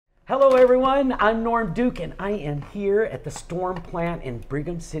Hello everyone, I'm Norm Duke and I am here at the Storm plant in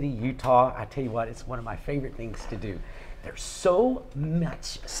Brigham City, Utah. I tell you what, it's one of my favorite things to do. There's so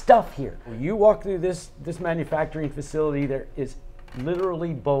much stuff here. When you walk through this manufacturing facility, there is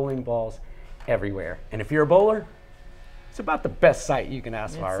literally bowling balls everywhere. And if you're a bowler, it's about the best sight you can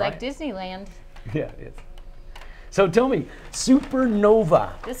ask for, right? It's like Disneyland. Yeah, it is. So tell me,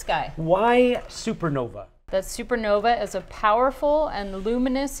 supernova. This guy. Why supernova? The supernova is a powerful and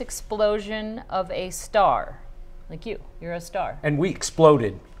luminous explosion of a star. Like you're a star. And we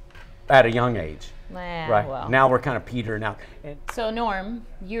exploded at a young age. Right. Well. Now we're kind of petering out. So Norm,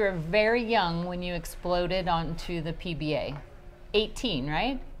 you were very young when you exploded onto the PBA. 18,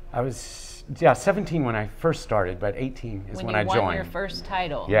 right? I was, 17 when I first started, but 18 is when I joined. When you won your first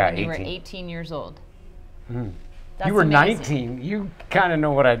title. Yeah, when 18. you were 18 years old. Mm. That's you were amazing. 19. You kind of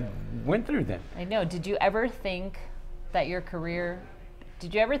know what I went through then. I know. Did you ever think that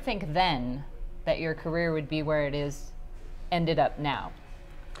did you ever think then that your career would be where it ended up now?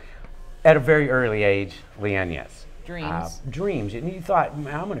 At a very early age, Leanne, yes. Dreams. Dreams. And you thought,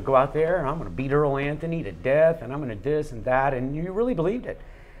 man, I'm going to go out there and I'm going to beat Earl Anthony to death and I'm going to this and that. And you really believed it.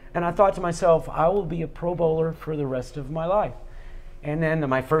 And I thought to myself, I will be a pro bowler for the rest of my life. And then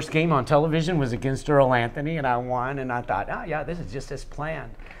my first game on television was against Earl Anthony, and I won. And I thought, oh yeah, this is just as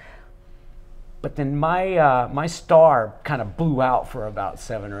planned. But then my star kind of blew out for about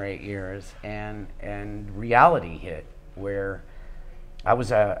 7 or 8 years, and reality hit, where I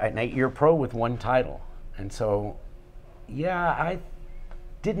was an 8-year pro with 1 title. And so, yeah, I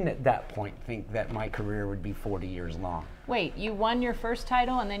didn't at that point think that my career would be 40 years long. Wait, you won your first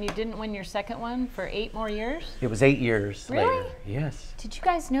title and then you didn't win your second one for 8 more years? It was 8 years really? later. Yes. Did you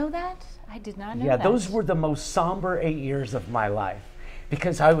guys know that? I did not know that. Yeah, those were the most somber 8 years of my life,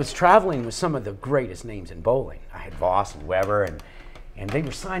 because I was traveling with some of the greatest names in bowling. I had Voss and Weber, and they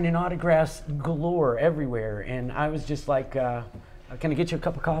were signing autographs galore everywhere, and I was just like, can I get you a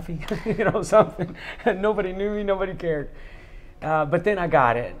cup of coffee? You know, something. And nobody knew me, nobody cared. But then I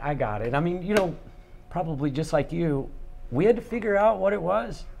got it. I mean, you know, probably just like you, we had to figure out what it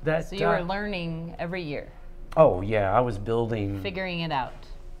was. So you were learning every year? Oh, yeah, I was building. Figuring it out.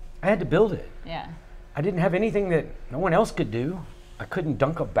 I had to build it. Yeah. I didn't have anything that no one else could do. I couldn't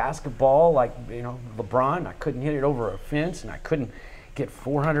dunk a basketball like, you know, LeBron. I couldn't hit it over a fence, and I couldn't get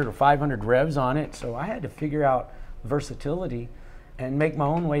 400 or 500 revs on it. So I had to figure out versatility and make my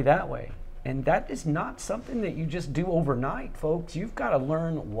own way that way. And that is not something that you just do overnight, folks. You've got to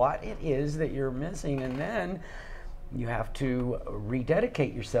learn what it is that you're missing, and then you have to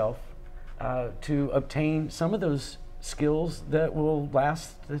rededicate yourself to obtain some of those skills that will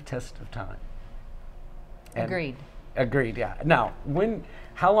last the test of time. And agreed. Agreed, yeah. Now,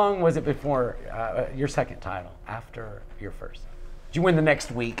 how long was it before your second title, after your first? Did you win the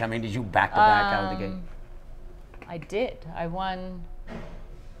next week? I mean, did you back-to-back out of the gate? I did. I won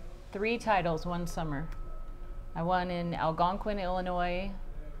 3 titles one summer. I won in Algonquin, Illinois,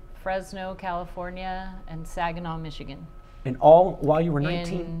 Fresno, California, and Saginaw, Michigan. And all while you were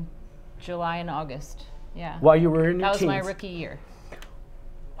 19? In July and August, yeah. While you were in your teens? That was my rookie year.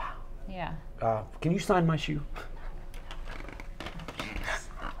 Wow. Yeah. Can you sign my shoe?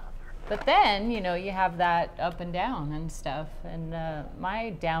 But then, you know, you have that up and down and stuff. And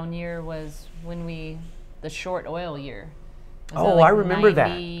my down year was the short oil year. Oh, like I remember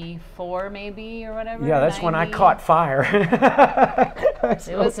 94 maybe or whatever. Yeah, that's 90. When I caught fire.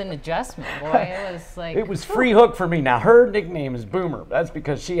 It was an adjustment, boy. It was like... It was free hook for me. Now, her nickname is Boomer. That's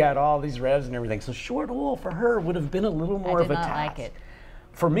because she had all these revs and everything. So short oil for her would have been a little more of a task. I did not like it.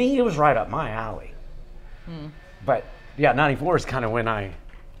 For me, it was right up my alley. But yeah, 94 is kind of when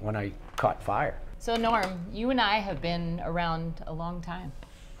I caught fire. So Norm, you and I have been around a long time.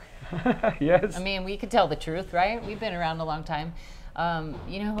 Yes. I mean, we could tell the truth, right? We've been around a long time.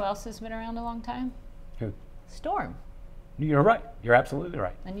 You know who else has been around a long time? Who? Storm. You're right. You're absolutely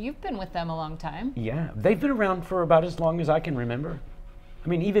right. And you've been with them a long time. Yeah. They've been around for about as long as I can remember. I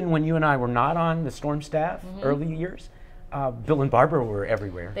mean, even when you and I were not on the Storm staff, early years, Bill and Barbara were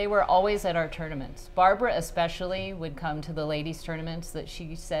everywhere. They were always at our tournaments. Barbara especially would come to the ladies' tournaments that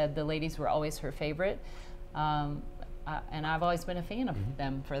she said the ladies were always her favorite. And I've always been a fan of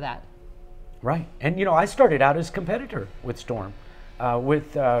them for that. Right. And, you know, I started out as a competitor with Storm,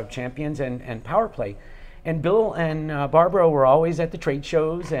 with Champions and Power Play. And Bill and Barbara were always at the trade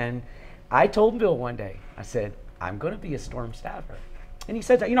shows. And I told Bill one day, I said, I'm going to be a Storm staffer. And he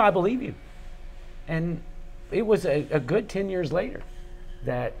said, you know, I believe you. And it was a good 10 years later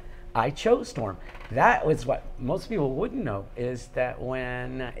that I chose Storm. That was what most people wouldn't know, is that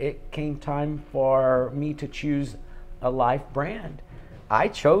when it came time for me to choose a life brand, I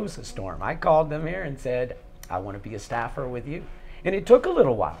chose Storm. I called them here and said, I want to be a staffer with you. And it took a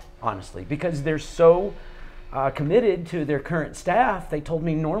little while, honestly, because they're so committed to their current staff. They told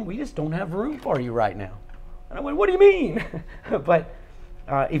me, Norm, we just don't have room for you right now. And I went, what do you mean? But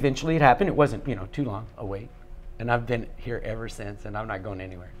eventually it happened. It wasn't, too long a wait. And I've been here ever since, and I'm not going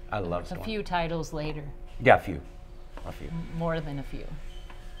anywhere. I love Storm. A few titles later. Yeah, a few. More than a few.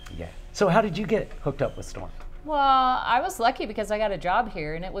 Yeah. So how did you get hooked up with Storm? Well, I was lucky because I got a job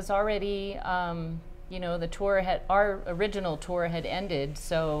here, and it was already, our original tour had ended,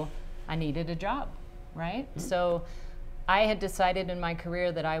 so I needed a job, right? Mm-hmm. So I had decided in my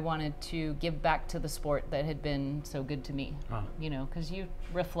career that I wanted to give back to the sport that had been so good to me, because you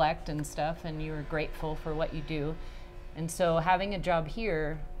reflect and stuff, and you're grateful for what you do. And so having a job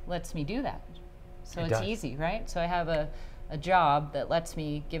here lets me do that. So it's easy, right? So I have a job that lets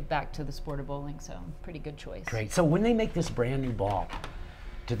me give back to the sport of bowling, so pretty good choice. Great. So when they make this brand new ball,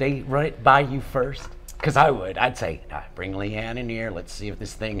 do they run it by you first? Because I'd say, bring Leanne in here, let's see if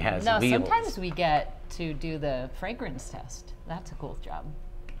this thing has wheels. No, sometimes we get to do the fragrance test. That's a cool job.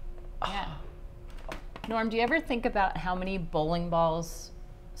 Yeah. Norm, do you ever think about how many bowling balls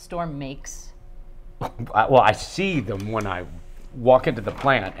Storm makes? Well, I see them when I walk into the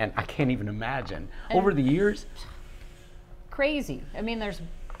plant, and I can't even imagine. Over the years, crazy. I mean, there's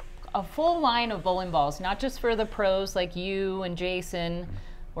a full line of bowling balls, not just for the pros like you and Jason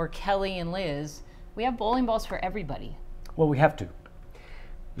or Kelly and Liz. We have bowling balls for everybody. Well, we have to.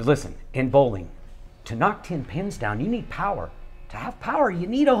 Listen, in bowling, to knock 10 pins down, you need power. To have power, you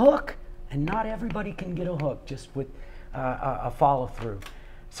need a hook. And not everybody can get a hook just with a follow through.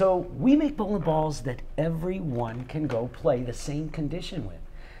 So we make bowling balls that everyone can go play the same condition with.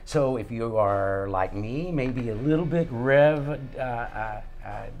 So if you are like me, maybe a little bit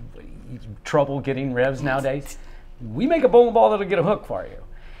trouble getting revs nowadays, we make a bowling ball that'll get a hook for you.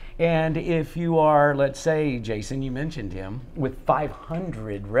 And if you are, let's say, Jason, you mentioned him, with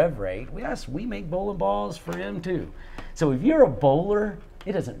 500 rev rate, yes, we make bowling balls for him too. So if you're a bowler,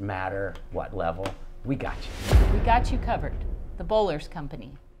 it doesn't matter what level, we got you. We got you covered. The Bowlers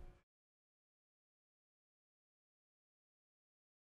Company.